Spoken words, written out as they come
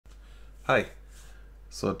Hi,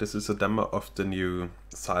 so this is a demo of the new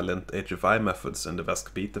silent HFI methods in the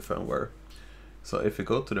VESC beta firmware. So if we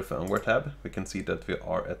go to the firmware tab, we can see that we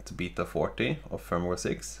are at beta 40 of firmware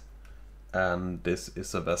 6, and this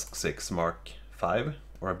is a VESC 6 Mark 5,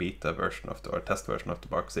 or a beta version of or test version of the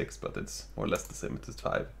Mark 6, but it's more or less the same as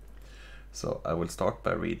 5. So I will start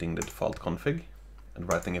by reading the default config and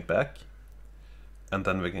writing it back, and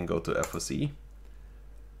then we can go to FOC,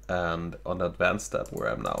 and on the advanced tab where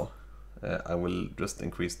I am now, I will just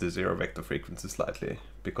increase the zero vector frequency slightly,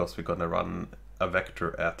 because we're gonna run a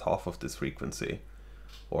vector at half of this frequency,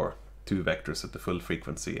 or two vectors at the full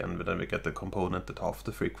frequency, and then we get the component at half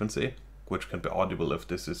the frequency, which can be audible if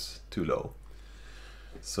this is too low.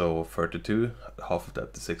 So 32, half of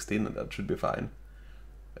that is 16, and that should be fine.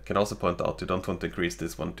 I can also point out you don't want to increase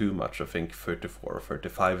this one too much. I think 34 or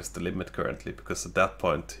 35 is the limit currently, because at that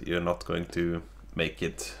point you're not going to make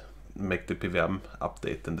the PWM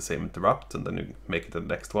update in the same interrupt, and then you make it the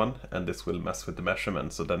next one, and this will mess with the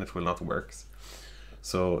measurement, so then it will not work.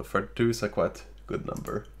 So 32 is a quite good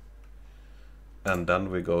number. And then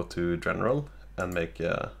we go to general and make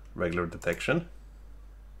a regular detection.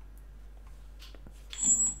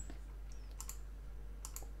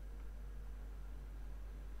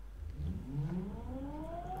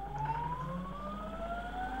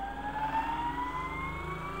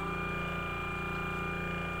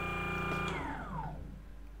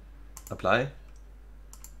 Apply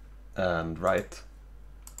and write.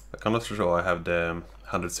 I can also show I have the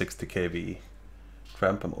 160 kV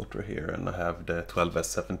tramper motor here, and I have the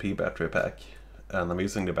 12S7P battery pack, and I'm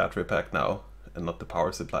using the battery pack now and not the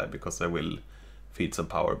power supply, because I will feed some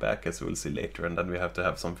power back, as we will see later, and then we have to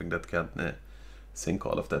have something that can sync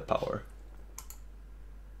all of that power.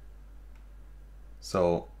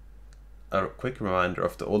 So a quick reminder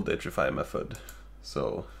of the old HFI method.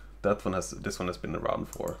 So this one has been around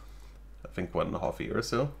for I think 1.5 years or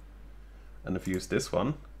so, and if you use this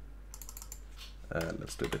one,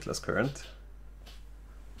 let's do a bit less current,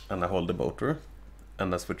 and I hold the motor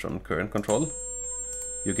and I switch on current control,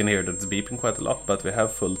 you can hear that it's beeping quite a lot, but we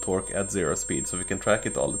have full torque at 0 speed, so we can track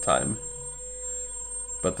it all the time.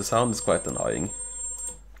 But the sound is quite annoying,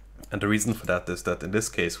 and the reason for that is that in this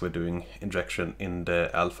case we're doing injection in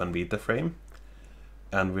the alpha and beta frame,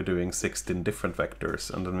 and we're doing 16 different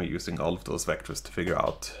vectors, and then we're using all of those vectors to figure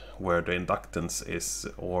out where the inductance is,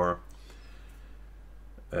 or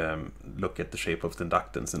look at the shape of the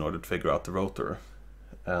inductance in order to figure out the rotor.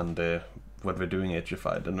 And when we're doing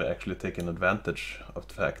HFI, then we're actually taking advantage of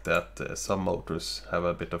the fact that some motors have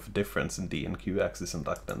a bit of difference in D and Q axis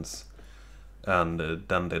inductance, and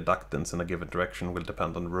then the inductance in a given direction will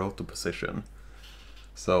depend on the rotor position.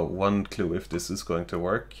 So one clue if this is going to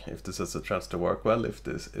work, if this has a chance to work well, if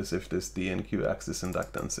this D and Q axis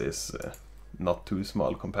inductance is not too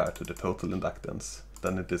small compared to the total inductance,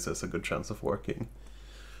 then this has a good chance of working.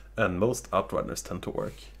 And most outrunners tend to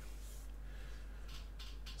work.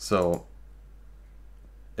 So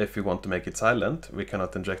if we want to make it silent, we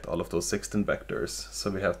cannot inject all of those 16 vectors,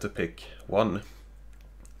 so we have to pick one.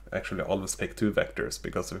 Actually, always pick 2 vectors,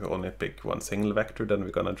 because if we only pick one single vector, then we're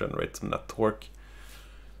gonna generate some net torque.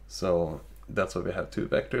 So that's why we have 2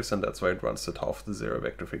 vectors, and that's why it runs at half the 0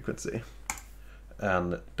 vector frequency.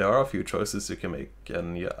 And there are a few choices you can make,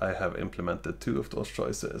 and yeah, I have implemented 2 of those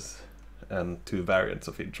choices, and 2 variants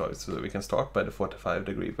of each choice. So we can start by the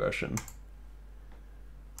 45-degree version.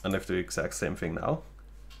 And if the exact same thing now,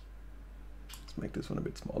 let's make this one a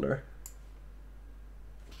bit smaller.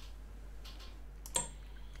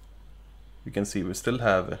 You can see we still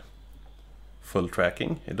have full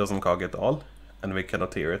tracking, it doesn't cog at all, and we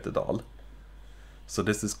cannot hear it at all. So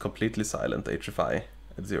this is completely silent HFI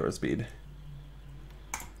at 0 speed.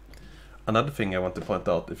 Another thing I want to point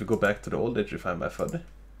out, if you go back to the old HFI method,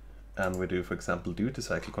 and we do, for example, duty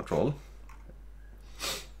cycle control,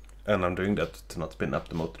 and I'm doing that to not spin up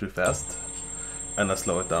the motor too fast, and I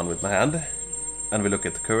slow it down with my hand, and we look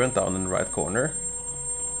at the current down in the right corner.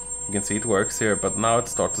 You can see it works here, but now it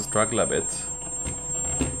starts to struggle a bit,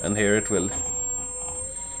 and here it will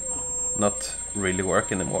not really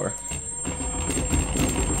work anymore.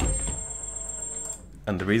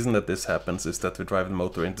 And the reason that this happens is that we drive the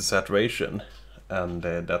motor into saturation, and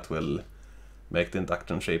that will make the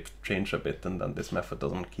inductance shape change a bit, and then this method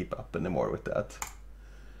doesn't keep up anymore with that.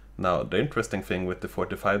 Now, the interesting thing with the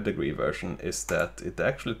 45-degree version is that it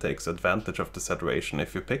actually takes advantage of the saturation.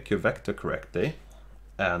 If you pick your vector correctly,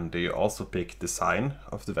 and you also pick the sign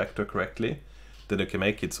of the vector correctly, then you can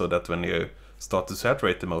make it so that when you start to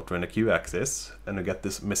saturate the motor in the Q axis, and you get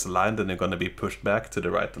this misaligned, then you're going to be pushed back to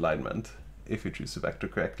the right alignment if you choose the vector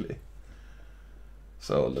correctly.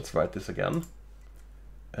 So let's write this again.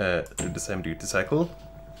 do the same duty cycle.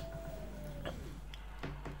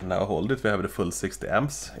 Now hold it, we have the full 60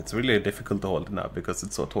 amps. It's really difficult to hold it now because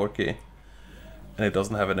it's so torquey. And it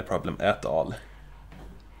doesn't have any problem at all.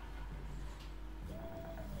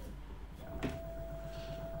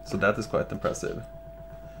 So that is quite impressive.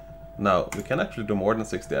 Now, we can actually do more than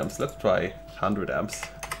 60 amps. Let's try 100 amps.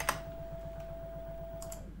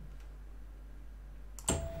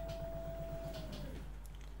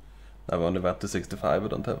 Now we only went to 65, I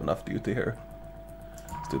don't have enough duty here.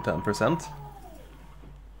 Let's do 10%.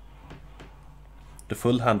 The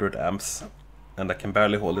full 100 amps, and I can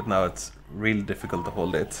barely hold it now. It's really difficult to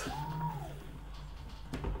hold it.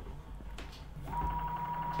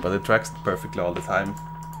 But it tracks perfectly all the time.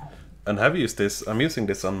 And have used this, I'm using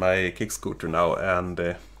this on my kick scooter now,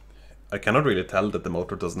 and I cannot really tell that the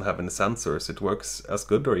motor doesn't have any sensors. It works as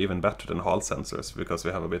good or even better than Hall sensors, because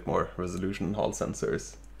we have a bit more resolution in Hall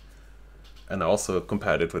sensors. And I also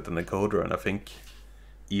compared it with an encoder, and I think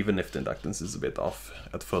even if the inductance is a bit off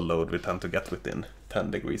at full load, we tend to get within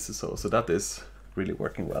 10 degrees or so. So that is really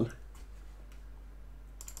working well.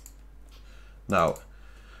 Now,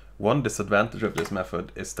 one disadvantage of this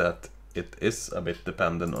method is that it is a bit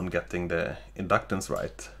dependent on getting the inductance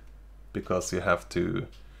right, because you have to,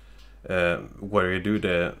 where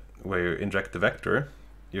you inject the vector,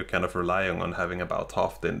 you're kind of relying on having about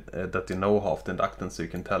half the, that you know half the inductance, so you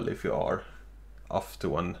can tell if you are off to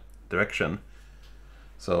one direction.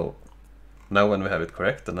 So now when we have it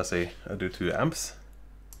correct, and I say I do 2 amps,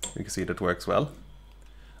 you can see that works well.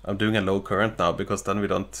 I'm doing a low current now because then we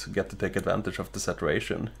don't get to take advantage of the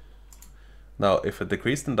saturation. Now if I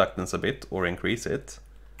decrease the inductance a bit or increase it,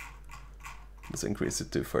 let's increase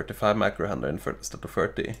it to 35 microhenry instead of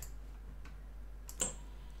 30.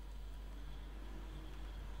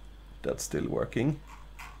 That's still working.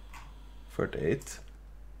 38.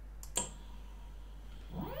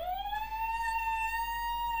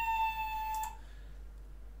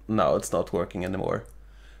 Now it's not working anymore.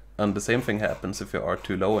 And the same thing happens if you are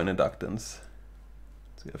too low in inductance.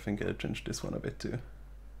 So I think I changed this one a bit too.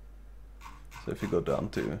 So if you go down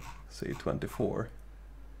to, say, 24,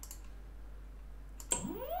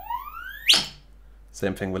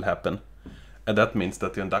 same thing will happen. And that means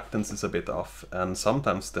that the inductance is a bit off, and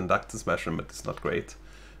sometimes the inductance measurement is not great.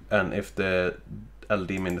 And if the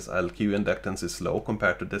LD minus LQ inductance is low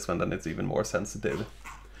compared to this one, then it's even more sensitive.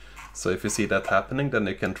 So if you see that happening, then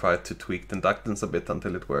you can try to tweak the inductance a bit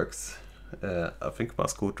until it works. I think my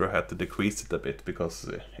scooter had to decrease it a bit because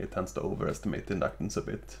it tends to overestimate the inductance a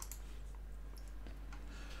bit.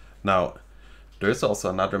 Now, there is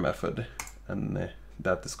also another method, and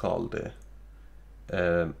that is called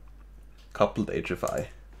coupled HFI.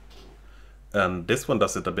 And this one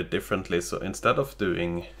does it a bit differently. So instead of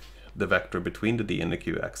doing the vector between the D and the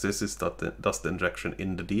Q axis, it does the injection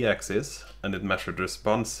in the D axis, and it measures the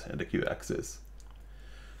response in the Q axis.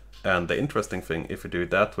 And the interesting thing, if you do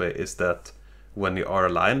it that way, is that when you are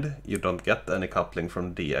aligned, you don't get any coupling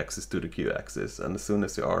from the D axis to the Q axis. And as soon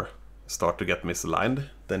as you start to get misaligned,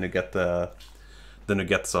 then you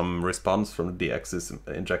get some response from the D axis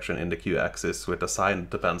injection in the Q axis with a sign that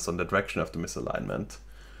depends on the direction of the misalignment.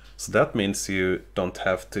 So that means you don't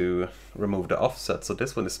have to remove the offset. So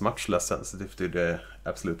this one is much less sensitive to the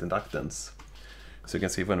absolute inductance. So you can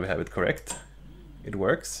see when we have it correct, it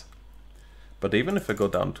works. But even if I go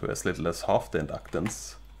down to as little as half the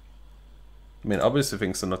inductance, I mean, obviously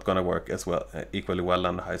things are not going to work as well, equally well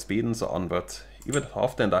on high speed and so on, but even at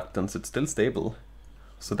half the inductance, it's still stable.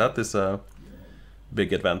 So that is a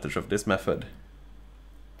big advantage of this method.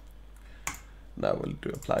 Now we'll do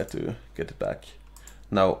apply to get it back.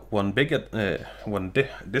 Now, one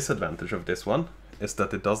disadvantage of this one is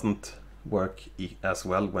that it doesn't work as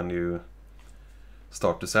well when you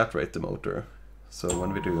start to saturate the motor. So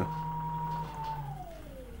when we do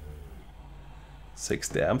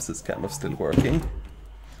 60 amps, it's kind of still working,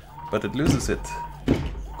 but it loses it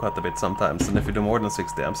quite a bit sometimes. And if you do more than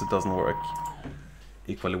 60 amps, it doesn't work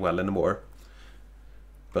equally well anymore.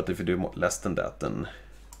 But if you do less than that, then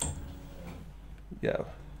yeah,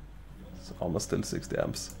 it's almost still 60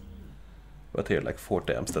 amps. But here, like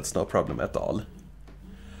 40 amps, that's no problem at all.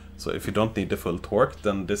 So if you don't need the full torque,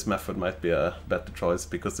 then this method might be a better choice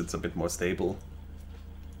because it's a bit more stable.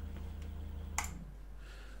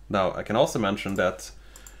 Now, I can also mention that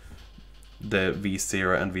the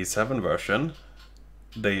V0 and V7 version,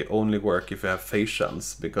 they only work if you have phase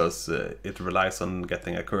shunts, because it relies on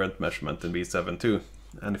getting a current measurement in V7 too.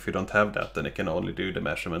 And if you don't have that, then it can only do the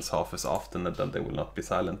measurements half as often, and then they will not be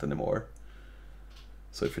silent anymore.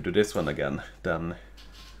 So if you do this one again, then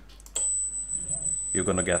you're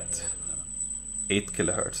gonna get 8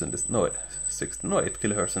 kilohertz in this, no, 8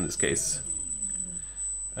 kilohertz in this case.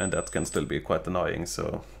 And that can still be quite annoying,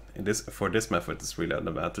 so for this method it's really an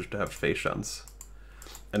advantage to have phase shunts.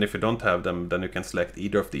 And if you don't have them, then you can select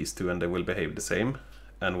either of these two and they will behave the same.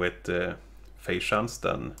 And with phase shunts,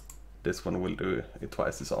 then this one will do it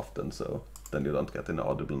twice as often, so then you don't get any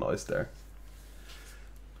audible noise there.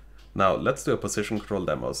 Now let's do a position control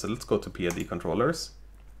demo. So let's go to PID controllers.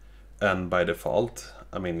 And by default,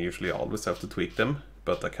 I mean, usually you always have to tweak them,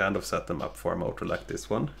 but I kind of set them up for a motor like this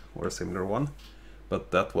one, or a similar one.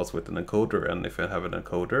 But that was with an encoder, and if I have an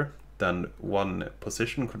encoder, then one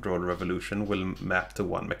position control revolution will map to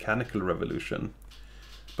one mechanical revolution.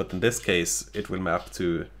 But in this case, it will map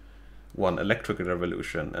to one electrical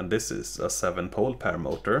revolution, and this is a 7-pole pair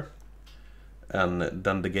motor. And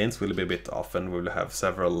then the gains will be a bit off, and we will have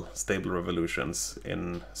several stable revolutions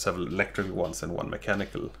in several electrical ones and one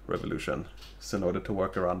mechanical revolution. So in order to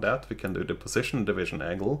work around that, we can do the position division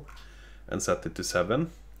angle and set it to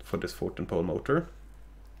 7 for this 14-pole motor.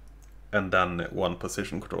 And then one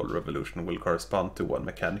position control revolution will correspond to one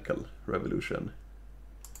mechanical revolution.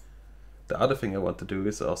 The other thing I want to do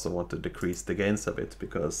is I also want to decrease the gains a bit,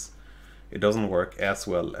 because it doesn't work as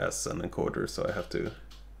well as an encoder, so I have to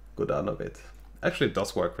go down a bit. Actually, it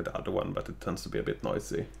does work with the other one, but it tends to be a bit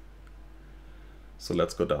noisy. So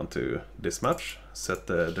let's go down to this much, set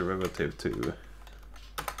the derivative to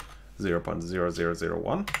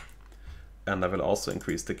 0.0001, and I will also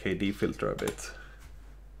increase the KD filter a bit.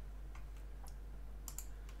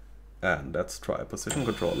 And let's try position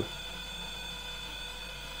control.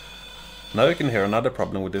 Now you can hear another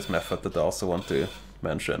problem with this method that I also want to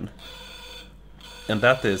mention. And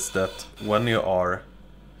that is that when you are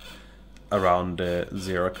around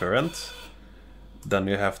zero current, then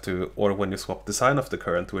you have to, or when you swap the sign of the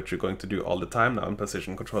current, which you're going to do all the time now in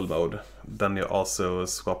position control mode, then you also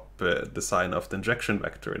swap the sign of the injection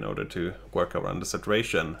vector in order to work around the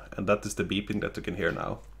saturation, and that is the beeping that you can hear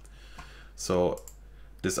now. So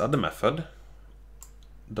this other method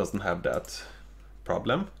doesn't have that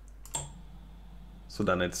problem, so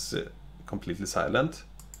then it's completely silent.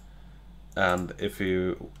 And if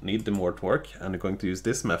you need the more torque and you're going to use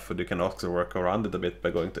this method, you can also work around it a bit by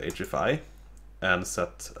going to HFI and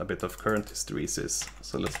set a bit of current hysteresis.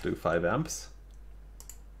 So let's do 5 amps.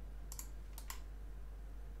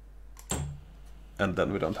 And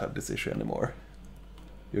then we don't have this issue anymore.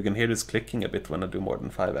 You can hear this clicking a bit when I do more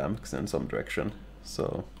than 5 amps in some direction.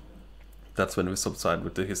 So that's when we subside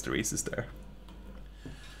with the hysteresis there.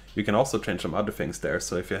 You can also change some other things there,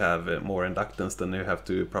 so if you have more inductance, then you have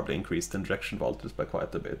to probably increase the injection voltage by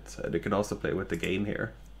quite a bit. You can also play with the gain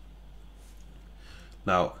here.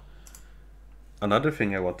 Now, another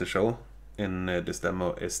thing I want to show in this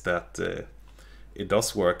demo is that it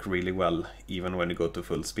does work really well even when you go to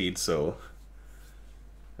full speed, so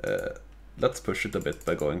let's push it a bit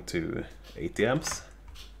by going to 80 amps.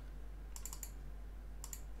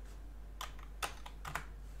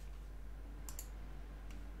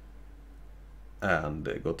 And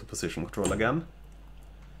go to position control again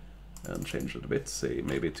and change it a bit, say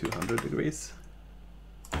maybe 200 degrees,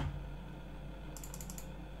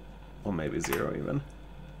 or maybe 0 even.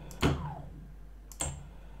 I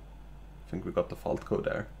think we got the fault code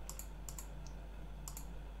there.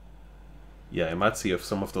 Yeah, you might see if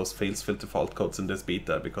some of those phase filter fault codes in this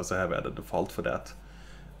beta, because I have added the fault for that.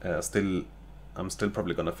 I'm still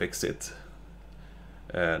probably gonna fix it.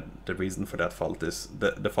 The reason for that fault is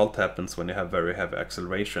the fault happens when you have very heavy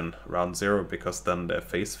acceleration around 0, because then the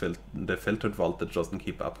filtered voltage doesn't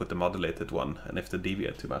keep up with the modulated one, and if they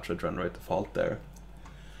deviate too much, I generate a fault there.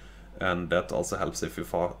 And that also helps if your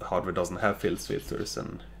hardware doesn't have phase filters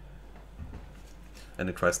and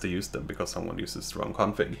it tries to use them because someone uses the wrong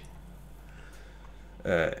config.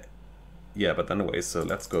 Yeah, but anyway, so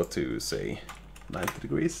let's go to, say, 90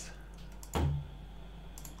 degrees,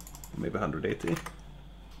 maybe 180.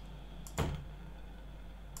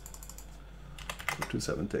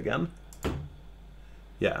 270 again.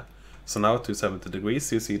 Yeah, so now at 270 degrees,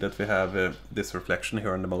 you see that we have this reflection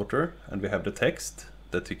here on the motor, and we have the text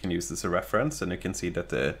that you can use as a reference, and you can see that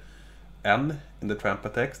the N in the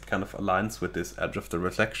Trampa text kind of aligns with this edge of the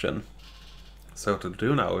reflection. So to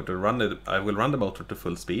do now, I will run the motor to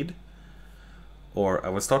full speed, or I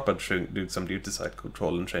will start by doing some duty cycle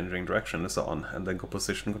control and changing direction and so on, and then go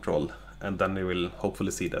position control, and then you will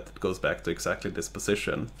hopefully see that it goes back to exactly this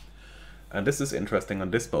position. And this is interesting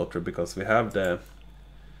on this motor because we have the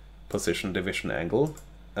position division angle,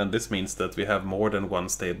 and this means that we have more than one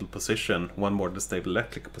stable position, one more than stable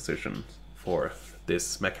electrical position for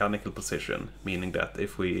this mechanical position, meaning that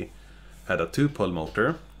if we had a 2-pole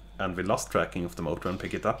motor and we lost tracking of the motor and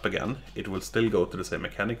pick it up again, it will still go to the same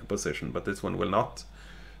mechanical position, but this one will not.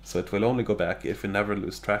 So it will only go back if we never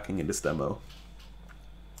lose tracking in this demo.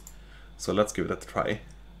 So let's give that a try.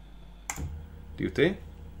 Duty.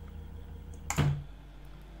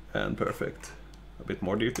 And perfect. A bit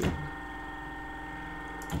more duty.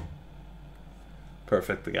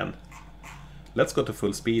 Perfect again. Let's go to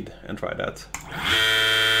full speed and try that.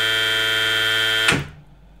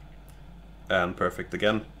 And perfect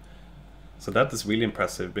again. So that is really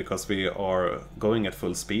impressive because we are going at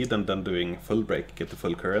full speed and then doing full brake, get the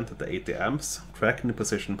full current at the 80 amps, tracking the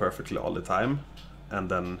position perfectly all the time, and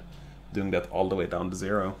then doing that all the way down to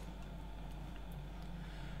 0.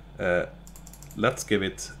 Let's give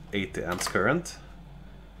it 80 amps current,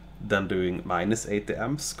 then doing minus 80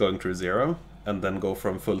 amps, going through 0, and then go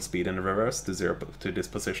from full speed in reverse to 0 to this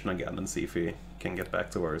position again and see if we can get back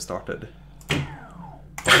to where we started.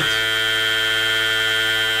 Right.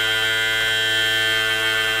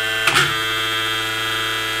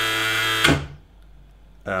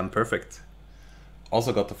 And perfect.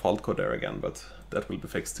 Also got the fault code there again, but that will be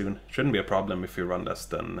fixed soon. Shouldn't be a problem if you run less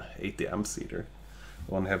than 80 amps either.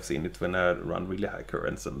 One have seen it when I run really high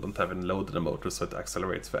currents and don't have any load in the motor, so it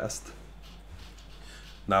accelerates fast.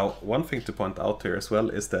 Now, one thing to point out here as well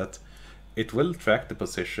is that it will track the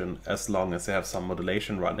position as long as you have some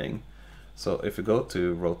modulation running. So if you go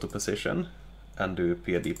to rotor position and do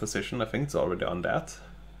PID position, I think it's already on that,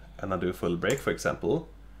 and I do full brake, for example,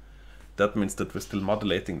 that means that we're still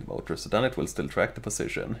modulating the motor, so then it will still track the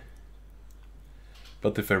position.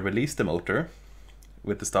 But if I release the motor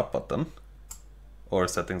with the stop button, or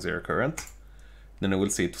setting 0 current, then you will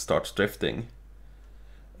see it starts drifting.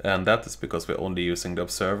 And that is because we're only using the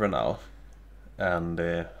observer now, and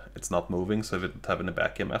it's not moving, so if it have any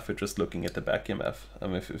back EMF, we're just looking at the back EMF.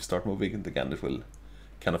 And if we start moving it again, it will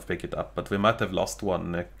kind of pick it up. But we might have lost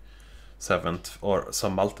 1/7 or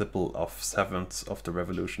some multiple of 7ths of the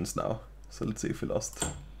revolutions now. So let's see if we lost.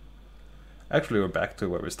 Actually, we're back to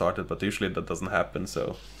where we started, but usually that doesn't happen.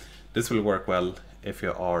 So this will work well if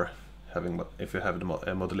you are if you have the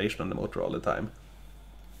modulation on the motor all the time.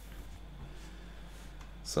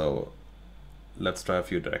 So let's try a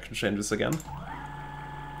few direction changes again.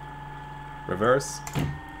 Reverse,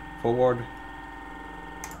 forward,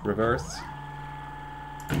 reverse,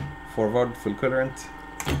 forward, full current,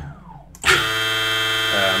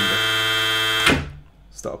 and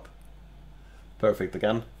stop. Perfect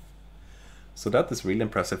again. So that is really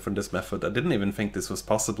impressive from this method. I didn't even think this was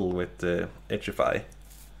possible with HFI.